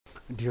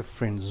Dear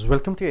friends,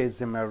 welcome to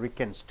AS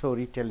American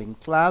Storytelling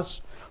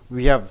class.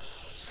 We have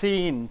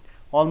seen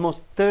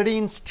almost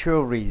 13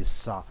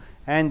 stories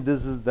and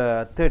this is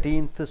the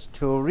 13th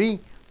story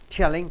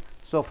telling.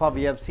 So far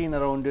we have seen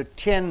around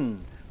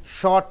 10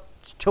 short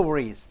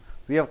stories.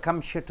 We have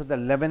come here to the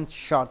 11th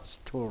short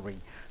story.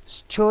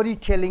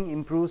 Storytelling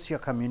improves your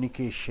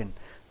communication.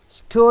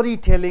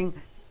 Storytelling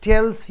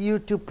tells you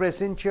to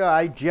present your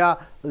idea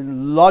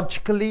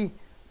logically,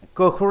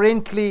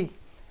 coherently,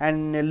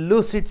 and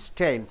lucid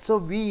style. So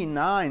we in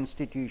our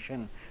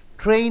institution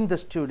train the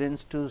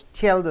students to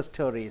tell the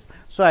stories.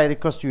 So I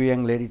request you,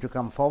 young lady, to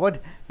come forward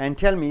and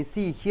tell me.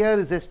 See, here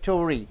is a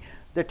story.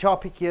 The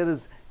topic here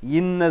is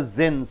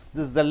innocence.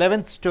 This is the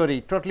 11th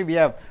story. Totally we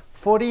have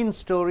 14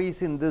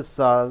 stories in this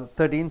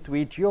 13th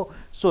video.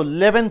 So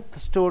 11th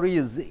story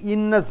is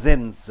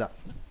innocence.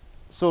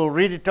 So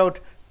read it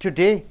out.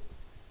 Today.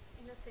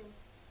 Innocence.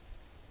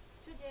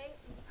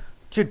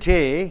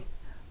 Today.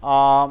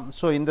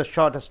 So in the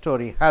shorter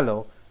story,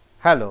 hello,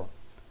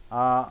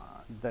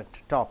 that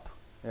top,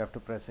 you have to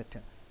press it,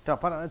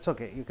 top, it's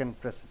okay, you can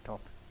press it top,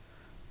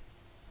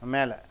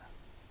 mele,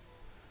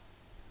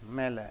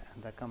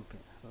 the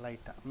company,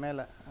 lighter,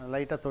 mele,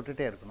 lighter thottite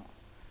irukano,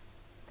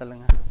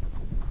 tellunga,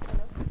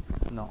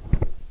 no.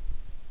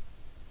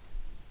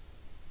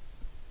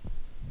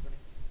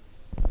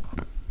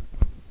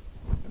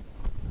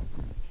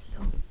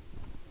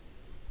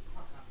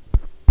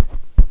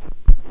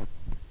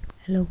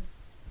 Hello.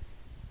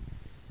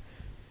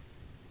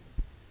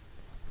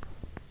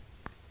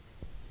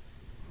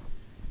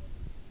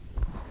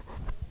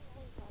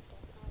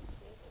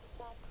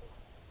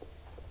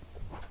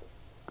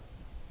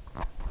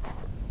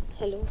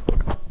 Hello.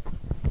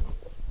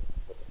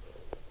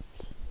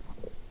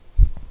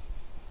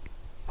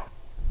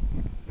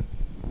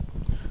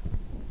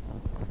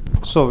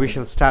 So we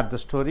shall start the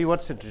story.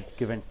 What's it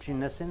given?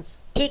 Innocence.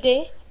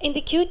 Today, in the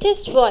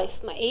cutest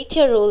voice, my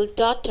 8-year-old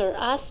daughter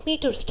asked me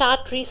to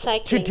start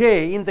recycling.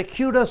 Today, in the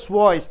cutest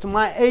voice,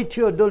 my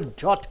 8-year-old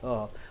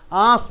daughter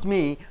asked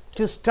me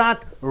to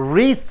start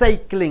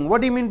recycling.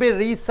 What do you mean by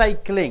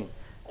recycling?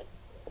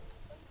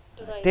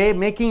 They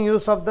making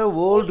use of the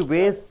old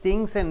waste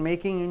things and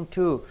making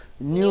into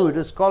new. It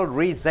is called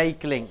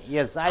recycling.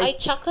 Yes, I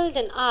chuckled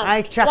and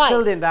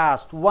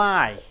asked.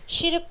 Why?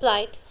 She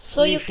replied,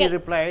 So you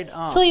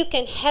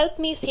can help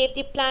me save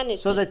the planet.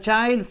 So the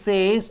child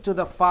says to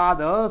the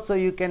father, so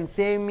you can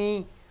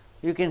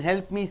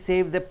help me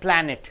save the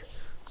planet.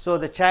 So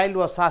the child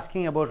was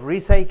asking about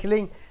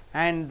recycling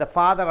and the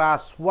father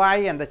asks why,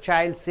 and the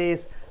child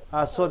says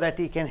so that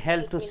he can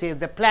help to save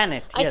the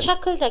planet. I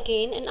chuckled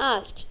again and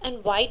asked,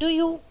 and why do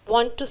you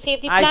want to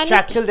save the planet?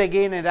 I chuckled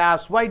again and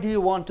asked, why do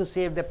you want to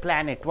save the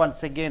planet?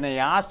 Once again I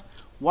asked,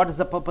 what is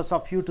the purpose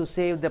of you to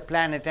save the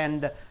planet?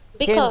 And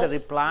came the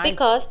reply,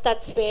 because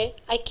that's where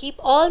I keep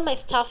all my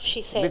stuff,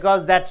 she said.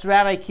 Because that's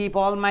where I keep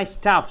all my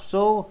stuff.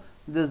 So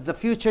the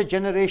future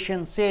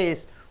generation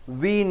says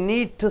we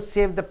need to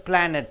save the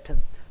planet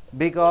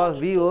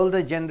because we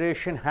older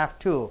generation have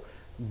to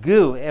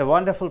give a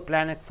wonderful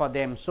planet for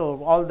them.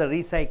 So all the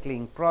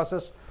recycling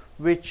process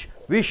which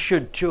we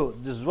should do.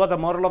 This is what the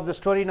moral of the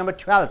story. Number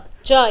 12.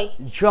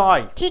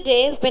 Joy.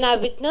 Today, when I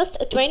witnessed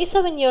a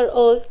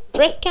 27-year-old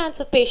breast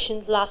cancer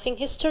patient laughing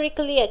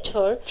hysterically at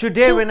her.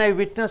 Today, when I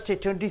witnessed a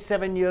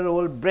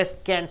 27-year-old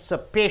breast cancer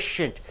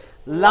patient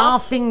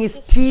laughing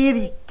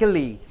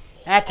hysterically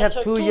at her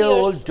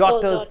 2-year-old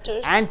daughter's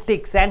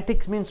antics.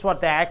 Antics means what?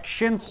 The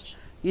actions.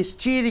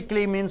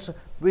 Hysterically means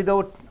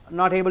without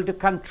not able to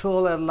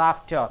control her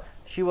laughter.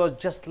 She was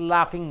just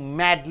laughing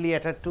madly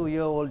at her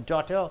 2-year-old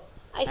daughter.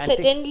 I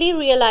suddenly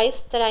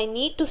realized that I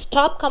need to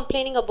stop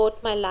complaining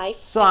about my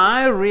life. So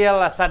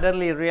I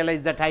suddenly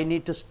realized that I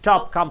need to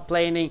stop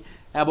complaining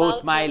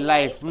about my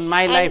life.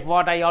 My life,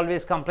 what I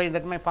always complain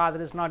that my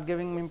father is not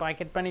giving me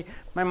pocket money,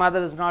 my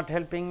mother is not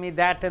helping me,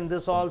 that and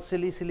this, all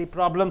silly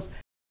problems.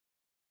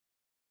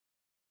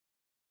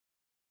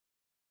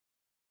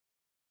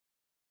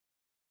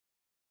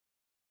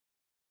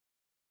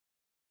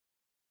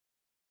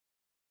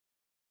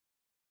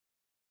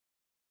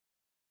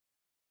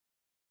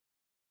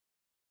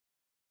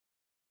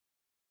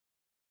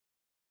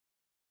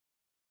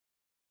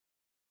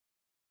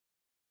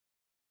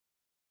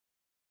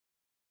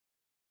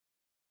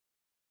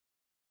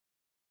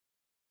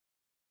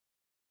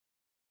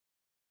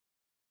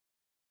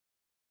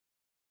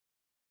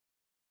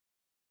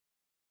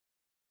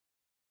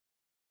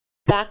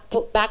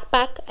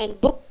 Backpack and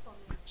book.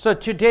 So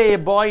today a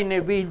boy in a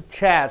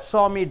wheelchair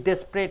saw me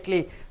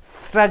desperately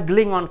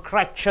struggling on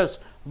crutches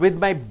with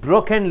my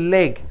broken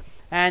leg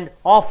and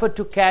offered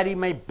to carry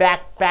my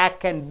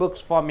backpack and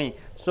books for me.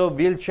 So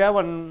wheelchair,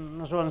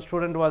 one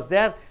student was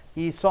there,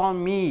 he saw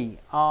me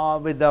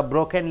with a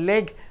broken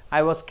leg.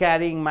 I was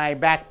carrying my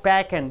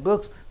backpack and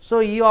books, so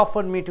he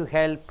offered me to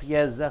help.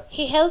 Yes.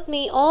 He helped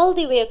me all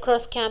the way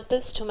across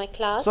campus to my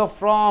class. So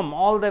from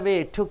all the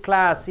way to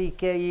class, he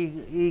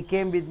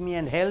came with me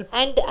and helped.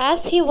 And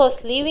as he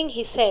was leaving,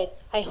 he said,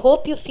 I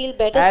hope you feel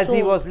better As soon.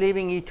 he was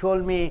leaving, he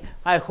told me,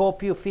 I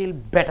hope you feel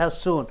better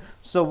soon.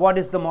 So what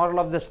is the moral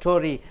of the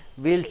story?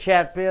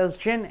 Wheelchair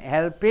person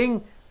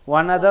helping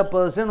one other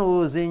person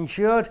who is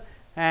injured,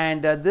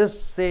 and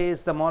this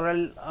says the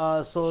moral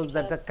shows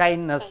that the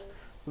kindness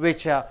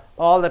which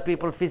all the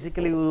people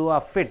physically who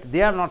are fit,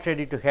 they are not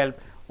ready to help.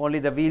 Only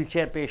the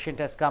wheelchair patient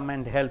has come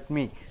and helped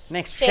me.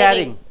 Next,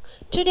 sharing.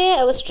 Today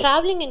I was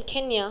traveling in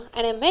Kenya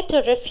and I met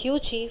a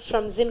refugee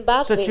from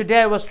Zimbabwe. So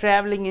today I was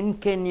traveling in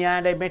Kenya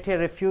and I met a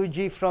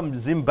refugee from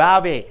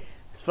Zimbabwe.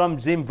 From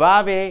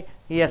Zimbabwe,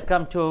 he has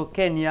come to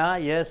Kenya,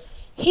 yes.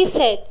 He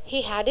said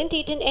he hadn't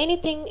eaten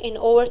anything in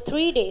over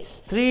 3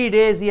 days. 3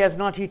 days he has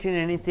not eaten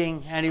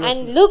anything, and he was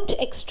looked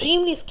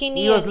extremely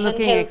skinny and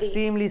looking unhealthy.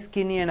 extremely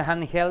skinny and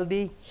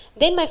unhealthy.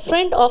 Then my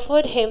friend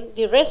offered him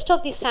the rest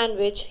of the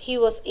sandwich he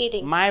was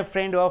eating. My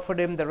friend offered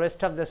him the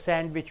rest of the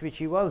sandwich which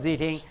he was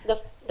eating.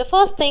 The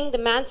first thing the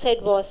man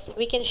said was,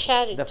 "We can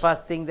share it." The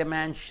first thing the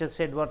man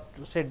said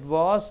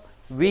was,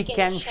 we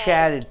can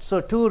share it.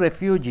 So two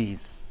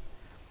refugees,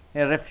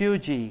 a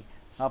refugee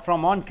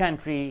from one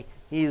country,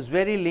 he is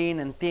very lean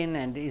and thin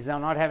and is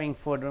not having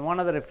food, and one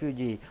other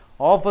refugee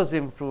offers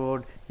him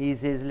food. He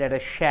says, let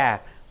us share.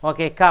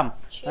 Okay, come.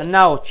 And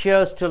now,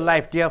 cheers to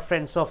life, dear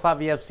friends. So far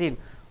we have seen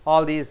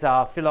all these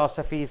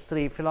philosophies,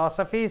 3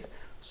 philosophies.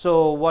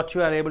 So what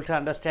you are able to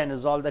understand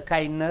is all the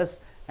kindness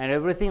and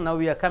everything. Now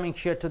we are coming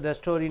here to the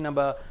story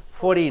number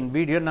 14,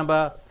 video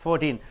number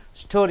 14.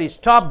 Story,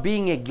 stop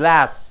being a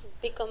glass,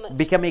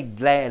 become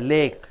a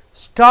lake.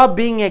 Stop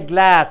being a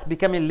glass,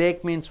 become a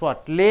lake means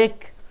what?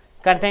 Lake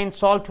contains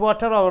salt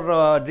water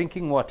or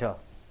drinking water?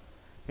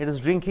 It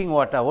is drinking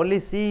water. Only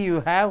sea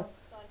you have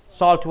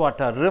salt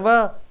water.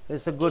 River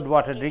is a good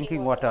water,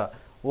 drinking water.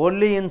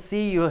 Only in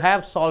sea you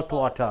have salt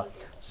water.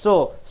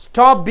 So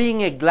stop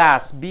being a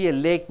glass, be a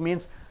lake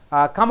means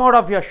come out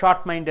of your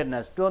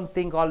short-mindedness. Don't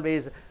think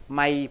always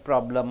my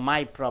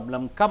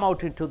problem. Come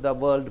out into the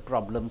world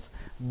problems.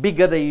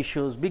 Bigger the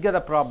issues, bigger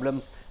the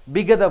problems,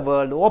 bigger the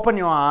world. Open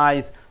your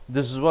eyes.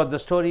 This is what the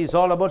story is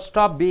all about.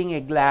 Stop being a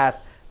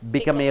glass,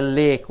 become a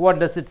lake. What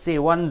does it say?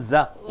 Once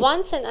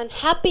an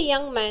unhappy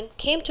young man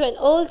came to an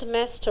old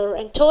master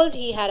and told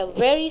he had a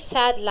very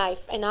sad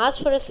life and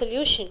asked for a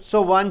solution.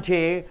 So one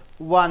day,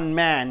 one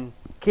man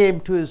came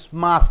to his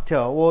master,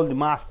 old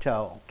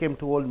master,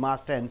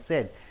 and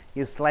said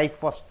his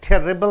life was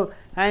terrible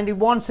and he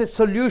wants a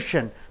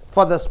solution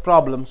for this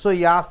problem. So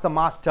he asked the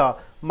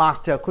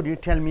master, could you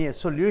tell me a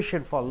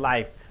solution for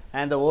life?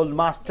 And the old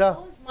master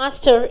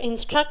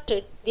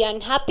instructed the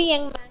unhappy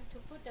young man to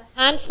put a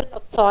handful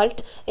of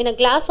salt in a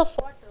glass of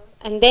water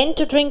and then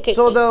to drink it.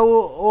 So the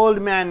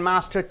old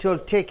master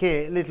told, take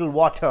a little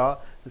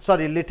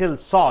little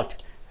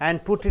salt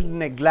and put it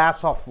in a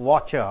glass of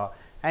water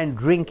and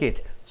drink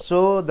it.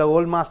 So the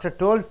old master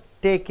told,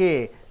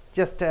 take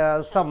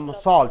some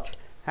salt,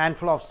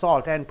 handful of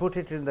salt, and put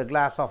it in the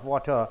glass of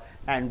water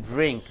and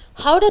drink.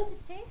 How does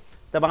it taste?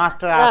 The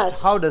master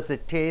asked, how does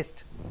it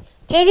taste?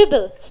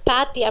 Terrible,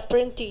 spat the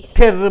apprentice.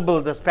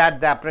 Terrible, spat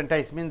the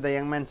apprentice means the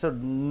young man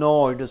said,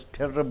 no, it is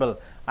terrible.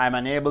 I am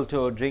unable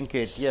to drink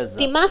it. Yes.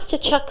 The master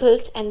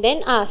chuckled and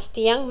then asked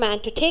the young man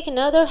to take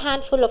another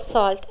handful of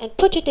salt and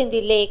put it in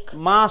the lake.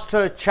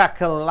 Master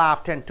chuckled,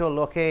 laughed and told,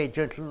 okay,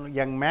 gentle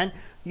young man,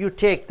 you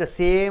take the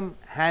same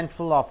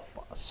handful of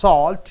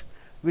salt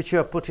which you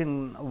have put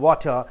in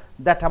water,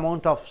 that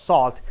amount of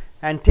salt,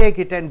 and take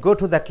it and go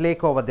to that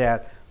lake over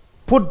there.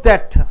 Put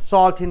that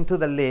salt into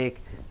the lake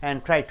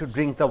and try to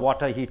drink the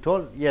water, he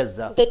told. Yes.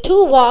 The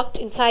two walked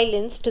in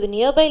silence to the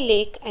nearby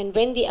lake, and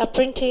when the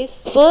apprentice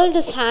swirled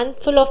his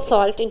handful of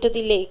salt into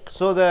the lake.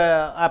 So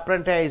the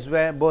apprentice,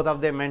 both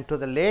of them went to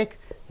the lake.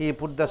 He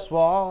put the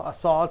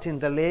salt in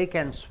the lake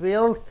and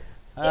swirled.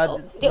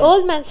 The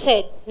old man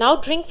said, now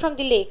drink from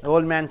the lake. The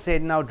old man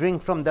said, now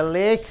drink from the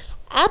lake.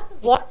 As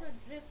the water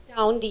dripped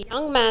down the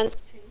young man's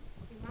chin,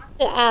 the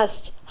master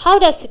asked, how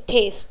does it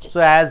taste? So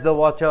as the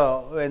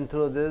water went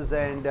through this,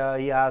 and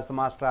he asked, the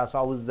master asked,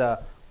 how is the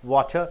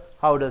water?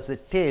 How does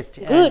it taste?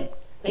 Good,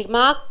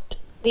 remarked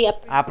the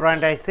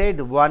apprentice said,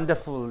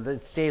 wonderful,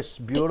 it tastes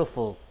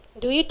beautiful.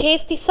 Do you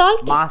taste the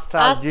salt? Master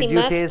asked, did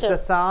you taste the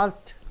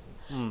salt?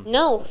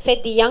 No,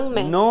 said the young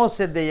man. No,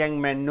 said the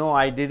young man, no,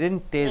 I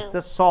didn't taste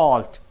the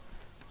salt.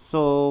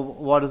 So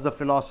what is the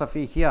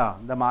philosophy here?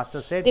 The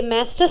master said. The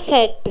master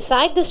said,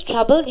 beside this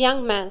troubled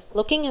young man,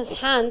 looking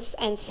his hands,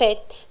 and said,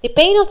 the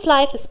pain of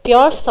life is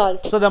pure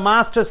salt. So the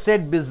master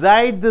said,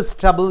 beside this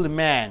troubled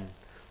man,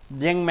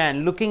 the young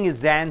man, looking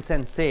his hands,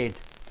 and said,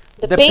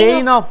 the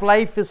pain of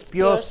life is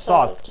pure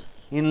salt.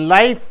 In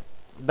life,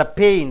 the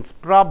pains,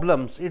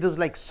 problems, it is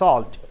like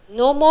salt.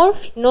 No more,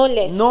 no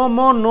less. No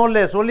more, no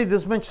less. Only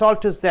this much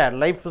salt is there.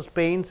 Life's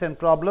pains and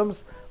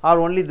problems are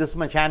only this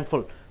much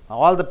handful.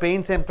 All the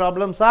pains and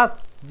problems are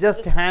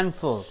just a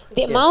handful.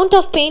 The amount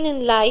of pain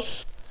in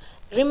life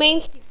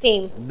remains the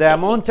same. The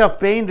amount of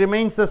pain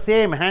remains the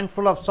same,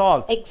 handful of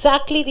salt.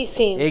 Exactly the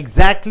same.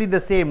 Exactly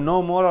the same,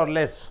 no more or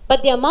less.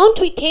 But the amount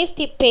we taste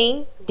the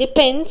pain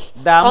depends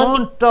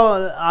on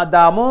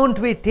the amount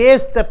we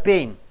taste the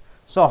pain.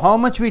 So how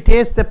much we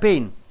taste the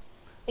pain?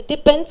 It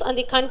depends on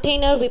the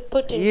container we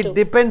put into. It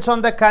depends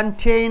on the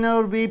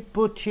container we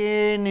put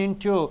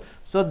into.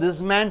 So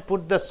this man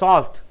put the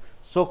salt,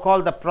 so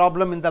called the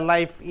problem in the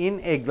life, in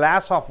a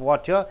glass of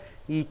water.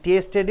 He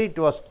tasted it, it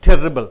was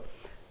terrible.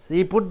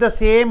 He put the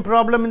same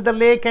problem in the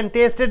lake and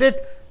tasted it.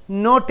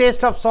 No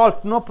taste of salt,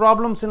 no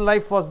problems in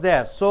life was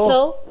there. So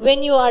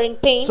when you are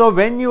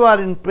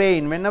in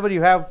pain, whenever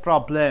you have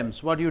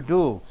problems, what do you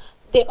do?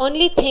 The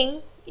only thing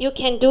you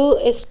can do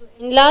is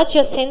to enlarge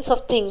your sense of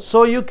things.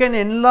 So you can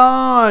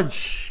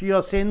enlarge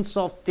your sense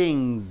of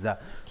things.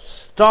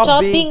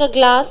 Stop being a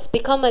glass,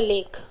 become a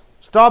lake.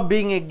 Stop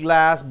being a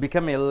glass,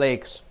 become a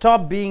lake.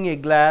 Stop being a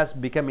glass,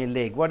 become a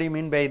lake. What do you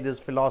mean by this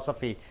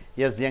philosophy?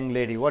 Yes, young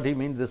lady, what do you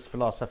mean this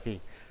philosophy?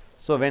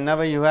 So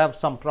whenever you have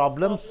some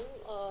problems,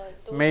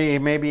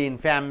 maybe in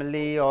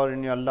family or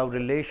in your love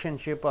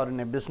relationship or in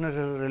a business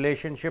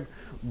relationship,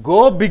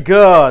 go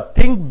bigger,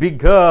 think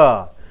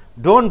bigger.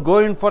 Don't go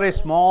in for a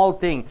small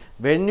thing.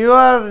 When you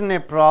are in a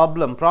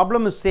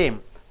problem is same.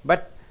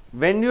 But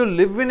when you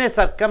live in a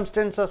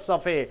circumstances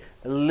of a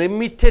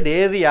limited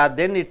area,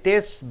 then it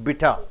tastes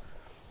bitter.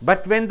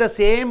 But when the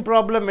same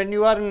problem, when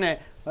you are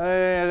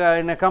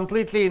in a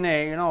completely in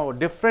a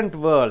different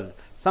world,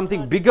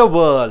 something bigger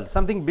world,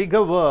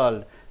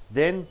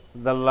 then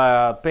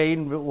the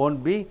pain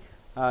won't be,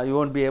 you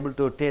won't be able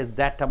to taste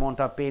that amount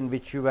of pain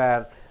which you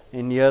were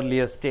in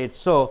earlier stage.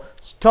 So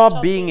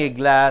stop being a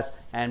glass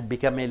and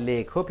become a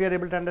lake. Hope you are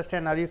able to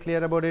understand. Are you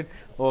clear about it?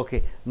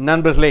 Okay.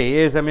 நண்பர்களே,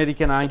 ace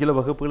American ஆங்கில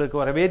வகுப்புகளுக்கு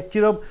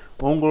வரவேற்கிறோம்.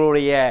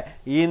 உங்களுடைய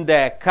இந்த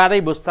கதை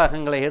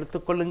புத்தகங்களை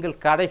எடுத்துக்கொள்ளுங்கள்.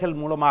 கதைகள்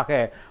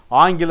மூலமாக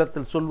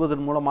ஆங்கிலத்தில்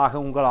சொல்வதன் மூலமாக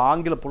உங்கள்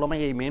ஆங்கில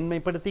புலமையை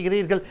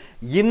மேன்மைப்படுத்துகிறீர்கள்.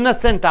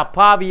 இன்னசென்ட்,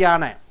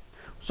 அப்பாவியான,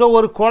 ஸோ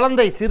ஒரு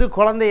குழந்தை, சிறு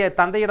குழந்தைய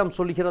தந்தையிடம்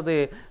சொல்கிறது,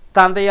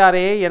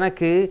 தந்தையாரே,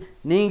 எனக்கு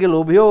நீங்கள்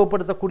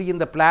உபயோகப்படுத்தக்கூடிய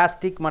இந்த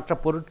பிளாஸ்டிக் மற்ற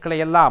பொருட்களை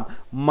எல்லாம்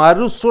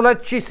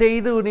மறுசுழற்சி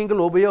செய்து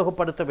நீங்கள்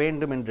உபயோகப்படுத்த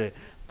வேண்டும் என்று.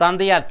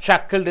 தந்தையார்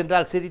சக்கிள்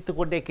என்றால் சிரித்து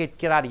கொண்டே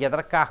கேட்கிறார்.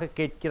 எதற்காக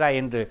கேட்கிறார்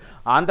என்று.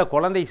 அந்த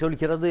குழந்தை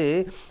சொல்கிறது,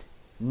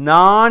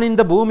 நான்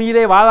இந்த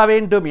பூமியிலே வாழ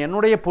வேண்டும்,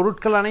 என்னுடைய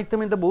பொருட்கள்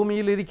அனைத்தும் இந்த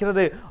பூமியில்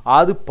இருக்கிறது,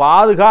 அது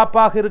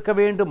பாதுகாப்பாக இருக்க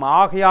வேண்டும்.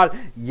 ஆகையால்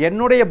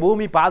என்னுடைய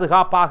பூமி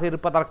பாதுகாப்பாக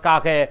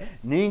இருப்பதற்காக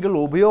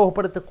நீங்கள்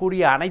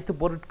உபயோகப்படுத்தக்கூடிய அனைத்து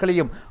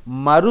பொருட்களையும்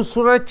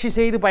மறுசுழற்சி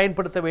செய்து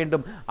பயன்படுத்த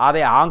வேண்டும்,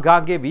 அதை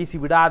ஆங்காங்கே வீசி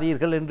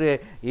விடாதீர்கள் என்று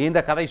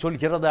இந்த கதை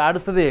சொல்கிறது.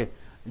 அடுத்தது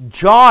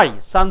ஜாய்,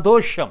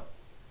 சந்தோஷம்.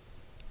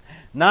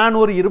 நான்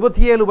ஒரு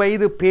 27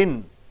 வயது பெண்,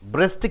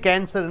 பிரஸ்ட்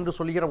கேன்சர் என்று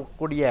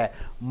சொல்லிக்கூடிய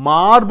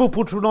மார்பு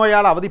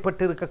புற்றுநோயால்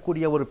அவதிப்பட்டு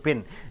இருக்கக்கூடிய ஒரு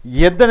பெண்,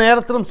 எந்த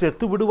நேரத்திலும்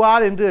செத்து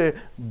விடுவார் என்று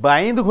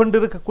பயந்து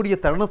கொண்டிருக்கக்கூடிய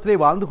தருணத்திலே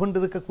வாழ்ந்து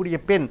கொண்டிருக்கக்கூடிய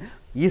பெண்,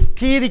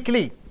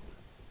 ஹிஸ்டீரிக்கலி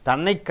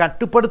தன்னை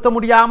கட்டுப்படுத்த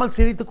முடியாமல்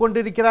சிரித்து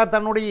கொண்டிருக்கிறார்.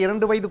 தன்னுடைய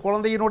 2 வயது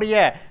குழந்தையினுடைய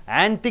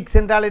ஆன்டிக்ஸ்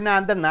என்றால் என்ன,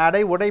 அந்த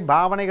நடை உடை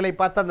பாவனைகளை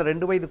பார்த்து அந்த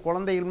 2 வயது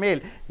குழந்தையின்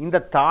மேல்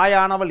இந்த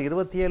தாயானவள்,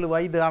 27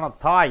 வயதான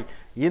தாய்,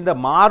 இந்த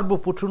மார்பு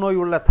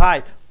புற்றுநோய் உள்ள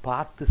தாய்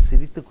பார்த்து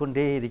சிரித்து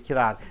கொண்டே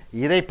இருக்கிறார்.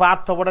 இதை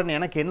பார்த்தவுடன்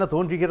எனக்கு என்ன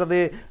தோன்றுகிறது,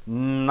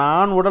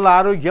 நான் உடல்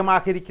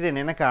ஆரோக்கியமாக இருக்கிறேன்,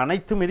 எனக்கு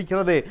அனைத்தும்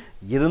இருக்கிறது,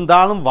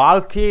 இருந்தாலும்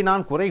வாழ்க்கையை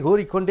நான் குறை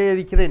கூறிக்கொண்டே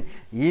இருக்கிறேன்,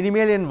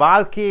 இனிமேல் என்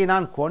வாழ்க்கையை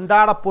நான்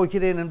கொண்டாடப்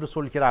போகிறேன் என்று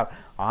சொல்கிறார்.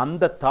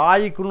 அந்த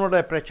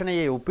தாய்க்குனுடைய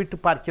பிரச்சனையை ஒப்பிட்டு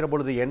பார்க்கிற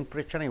பொழுது என்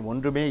பிரச்சனை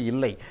ஒன்றுமே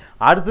இல்லை.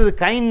 அடுத்தது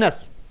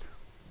கைண்ட்னஸ்.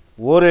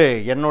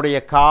 என்னுடைய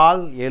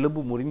கால்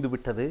எலும்பு முறிந்து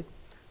விட்டது,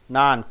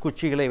 நான்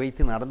குச்சிகளை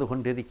வைத்து நடந்து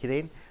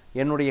கொண்டிருக்கிறேன்,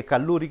 என்னுடைய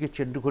கல்லூரிக்கு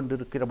சென்று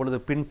கொண்டிருக்கிற பொழுது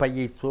பின்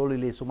பையை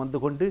தோளிலே சுமந்து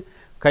கொண்டு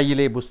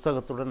கையிலே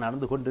புஸ்தகத்துடன்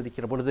நடந்து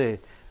கொண்டிருக்கிற பொழுது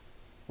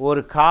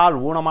ஒரு கால்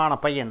ஊனமான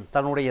பையன்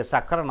தன்னுடைய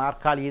சக்கர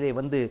நாற்காலியிலே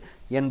வந்து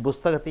என்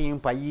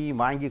புஸ்தகத்தையும் பையையும்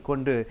வாங்கி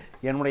கொண்டு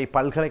என்னுடைய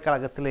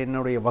பல்கலைக்கழகத்தில்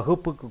என்னுடைய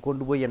வகுப்புக்கு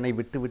கொண்டு போய் என்னை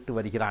விட்டு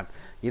வருகிறான்.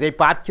 இதை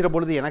பார்க்கிற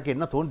பொழுது எனக்கு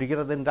என்ன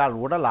தோன்றுகிறது என்றால்,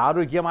 உடல்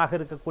ஆரோக்கியமாக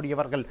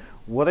இருக்கக்கூடியவர்கள்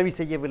உதவி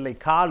செய்யவில்லை,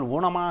 கால்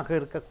ஊனமாக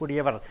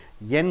இருக்கக்கூடியவர்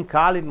என்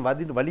காலின்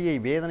வலியை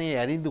வேதனையை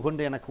அறிந்து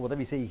கொண்டு எனக்கு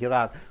உதவி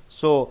செய்கிறார்.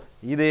 ஸோ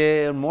இது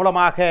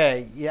மூலமாக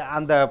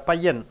அந்த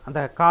பையன்,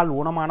 அந்த கால்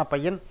ஊனமான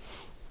பையன்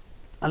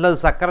அல்லது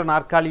சக்கர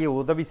நாற்காலியை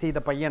உதவி செய்த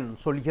பையன்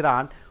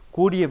சொல்கிறான்,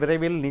 கூடிய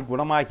விரைவில் நீ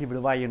குணமாகி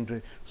விடுவாய் என்று.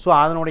 ஸோ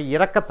அதனுடைய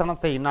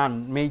இரக்கத்தனத்தை நான்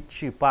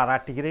மெய்ச்சி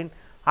பாராட்டுகிறேன்.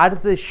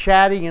 அடுத்து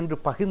ஷேரிங் என்று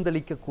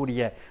பகிர்ந்தளிக்கக்கூடிய.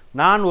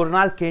 நான் ஒரு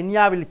நாள்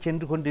கென்யாவில்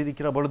சென்று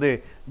கொண்டிருக்கிற பொழுது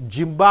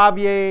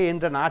ஜிம்பாப்வே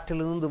என்ற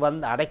நாட்டிலிருந்து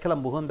வந்து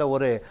அடைக்கலம் புகுந்த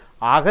ஒரு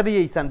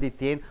அகதியை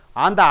சந்தித்தேன்.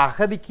 அந்த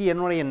அகதிக்கு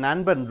என்னுடைய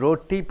நண்பன்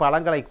ரொட்டி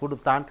பழங்களை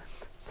கொடுத்தான்.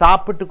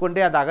 சாப்பிட்டு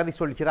கொண்டே அந்த அகதி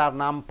சொல்கிறார்,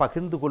 நாம்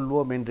பகிர்ந்து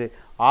கொள்வோம் என்று.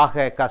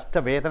 ஆக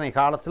கஷ்ட வேதனை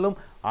காலத்திலும்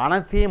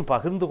அனைத்தையும்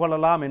பகிர்ந்து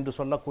கொள்ளலாம் என்று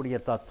சொல்லக்கூடிய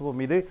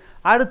தத்துவம் இது.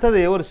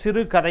 அடுத்தது ஒரு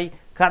சிறு கதை,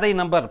 கதை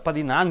நம்பர்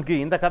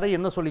 14. இந்த கதை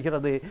என்ன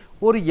சொல்கிறது,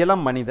 ஒரு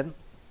இளம் மனிதன்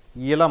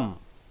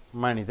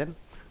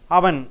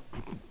அவன்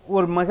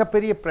ஒரு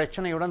மிகப்பெரிய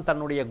பிரச்சனையுடன்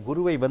தன்னுடைய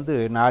குருவை வந்து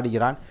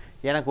நாடுகிறான்.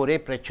 எனக்கு ஒரே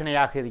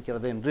பிரச்சனையாக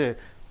இருக்கிறது என்று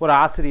ஒரு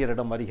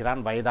ஆசிரியரிடம்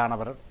வருகிறான்,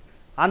 வயதானவர்.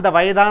 அந்த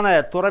வயதான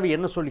துறவி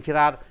என்ன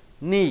சொல்கிறார்,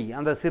 நீ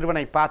அந்த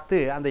சிறுவனை பார்த்து,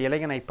 அந்த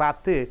இளைஞனை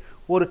பார்த்து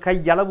ஒரு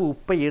கையளவு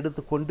உப்பை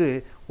எடுத்துக்கொண்டு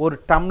ஒரு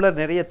டம்ளர்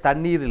நிறைய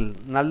தண்ணீரில்,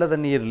 நல்ல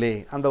தண்ணீரிலே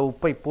அந்த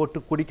உப்பை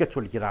போட்டு குடிக்க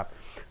சொல்கிறார்.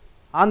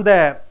 அந்த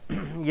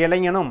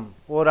இளைஞனும்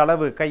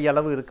ஓரளவு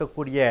கையளவு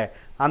இருக்கக்கூடிய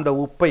அந்த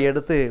உப்பை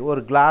எடுத்து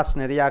ஒரு கிளாஸ்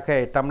நிறையாக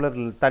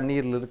டம்ளரில்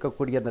தண்ணீரில்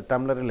இருக்கக்கூடிய அந்த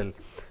டம்ளரில்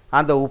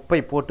அந்த உப்பை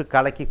போட்டு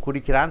கலக்கி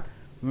குடிக்கிறான்.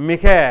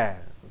 மிக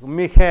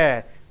மிக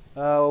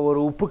ஒரு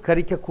உப்பு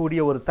கரிக்கக்கூடிய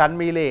ஒரு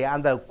தன்மையிலே,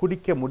 அந்த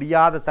குடிக்க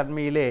முடியாத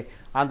தன்மையிலே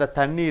அந்த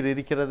தண்ணீர்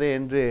இருக்கிறது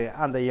என்று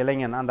அந்த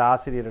இளைஞன் அந்த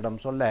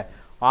ஆசிரியரிடம் சொல்ல,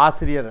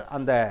 ஆசிரியர்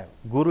அந்த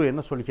குரு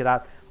என்ன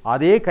சொல்கிறார்,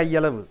 அதே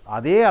கையளவு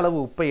அதே அளவு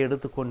உப்பை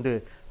எடுத்துக்கொண்டு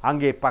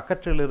அங்கே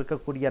பக்கத்தில்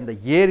இருக்கக்கூடிய அந்த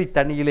ஏரி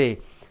தண்ணியிலே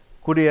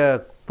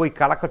போய்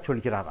கலக்க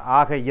சொல்கிறார்.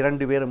 ஆக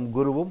 2 பேரும்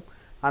குருவும்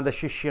அந்த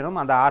சிஷ்யனும்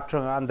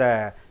அந்த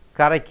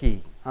கரைக்கு,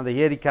 அந்த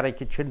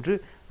ஏரிக்கரைக்கு சென்று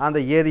அந்த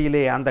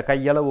ஏரியிலே அந்த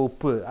கையளவு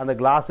உப்பு, அந்த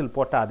கிளாஸில்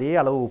போட்ட அதே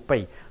அளவு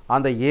உப்பை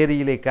அந்த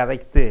ஏரியிலே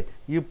கரைத்து,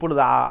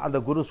 இப்பொழுது அந்த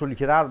குரு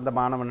சொல்கிறார் அந்த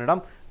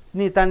மாணவனிடம்,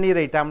 நீ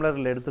தண்ணீரை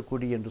டம்ளரில்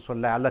எடுத்துக்குடி என்று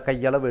சொல்ல, அல்ல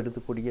கையளவு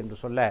எடுத்துக்குடி என்று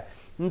சொல்ல,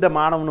 இந்த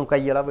மாணவனும்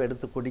கையளவு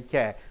எடுத்து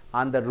குடிக்க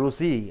அந்த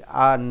ருசி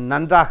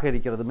நன்றாக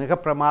இருக்கிறது, மிக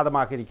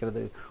பிரமாதமாக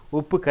இருக்கிறது,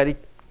 உப்பு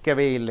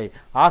கரிக்கவே இல்லை.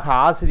 ஆக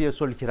ஆசிரியர்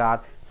சொல்கிறார்,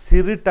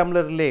 சிறு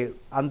டம்ளரிலே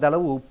அந்த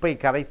அளவு உப்பை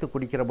கரைத்து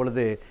குடிக்கிற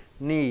பொழுது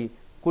நீ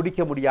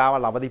குடிக்க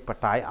முடியாமல்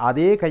அவதிப்பட்டாய்.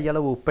 அதே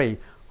கையளவு உப்பை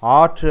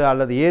ஆற்று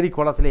அல்லது ஏரி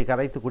குளத்திலே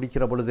கரைத்து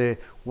குடிக்கிற பொழுது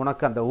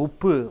உனக்கு அந்த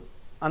உப்பு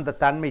அந்த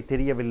தன்மை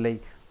தெரியவில்லை.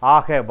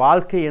 ஆக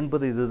வாழ்க்கை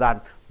என்பது இதுதான்.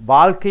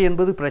 வாழ்க்கை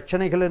என்பது,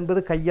 பிரச்சனைகள்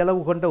என்பது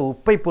கையளவு கொண்ட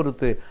உப்பை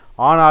பொறுத்து.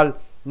 ஆனால்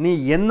நீ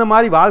என்ன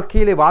மாதிரி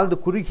வாழ்க்கையிலே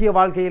குறுகிய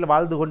வாழ்க்கையில்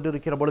வாழ்ந்து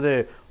கொண்டிருக்கிற பொழுது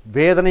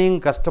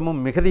வேதனையும் கஷ்டமும்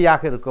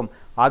மிகுதியாக இருக்கும்.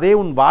 அதே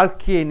உன்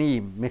வாழ்க்கையை நீ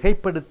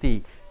மிகைப்படுத்தி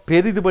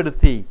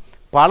பெரிதுபடுத்தி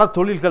பல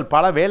தொழில்கள்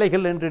பல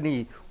வேலைகள் என்று நீ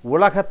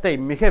உலகத்தை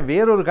மிக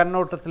வேறொரு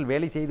கண்ணோட்டத்தில்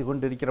வேலை செய்து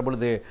கொண்டிருக்கிற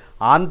பொழுது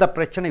அந்த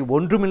பிரச்சனை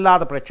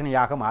ஒன்றுமில்லாத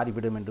பிரச்சனையாக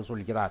மாறிவிடும் என்று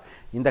சொல்கிறார்.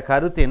 இந்த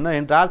கருத்து என்ன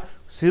என்றால்,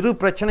 சிறு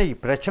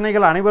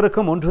பிரச்சனைகள்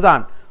அனைவருக்கும்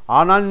ஒன்றுதான்.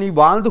 ஆனால் நீ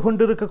வாழ்ந்து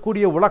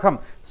கொண்டிருக்கக்கூடிய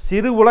உலகம்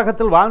சிறு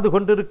உலகத்தில் வாழ்ந்து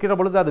கொண்டிருக்கிற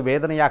பொழுது அது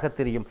வேதனையாக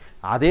தெரியும்.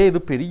 அதே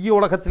இது பெரிய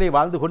உலகத்திலே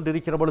வாழ்ந்து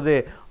கொண்டிருக்கிற பொழுது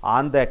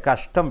அந்த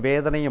கஷ்டம்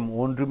வேதனையும்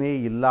ஒன்றுமே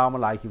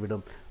இல்லாமல்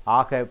ஆகிவிடும்.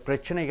 ஆக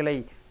பிரச்சனைகளை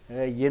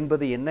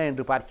என்பது என்ன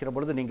என்று பார்க்கிற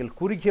பொழுது, நீங்கள்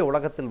குறுகிய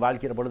உலகத்தில்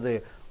வாழ்கிற பொழுது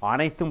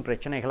அனைத்தும்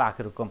பிரச்சனைகளாக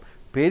இருக்கும்.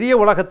 பெரிய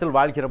உலகத்தில்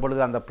வாழ்கிற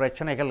பொழுது அந்த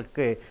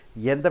பிரச்சனைகளுக்கு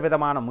எந்த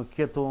விதமான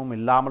முக்கியத்துவமும்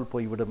இல்லாமல்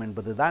போய்விடும்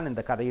என்பதுதான்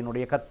இந்த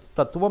கதையினுடைய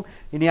தத்துவம்.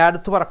 இனி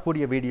அடுத்து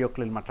வரக்கூடிய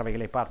வீடியோக்களில்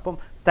மற்றவைகளை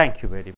பார்ப்போம். Thank you very much.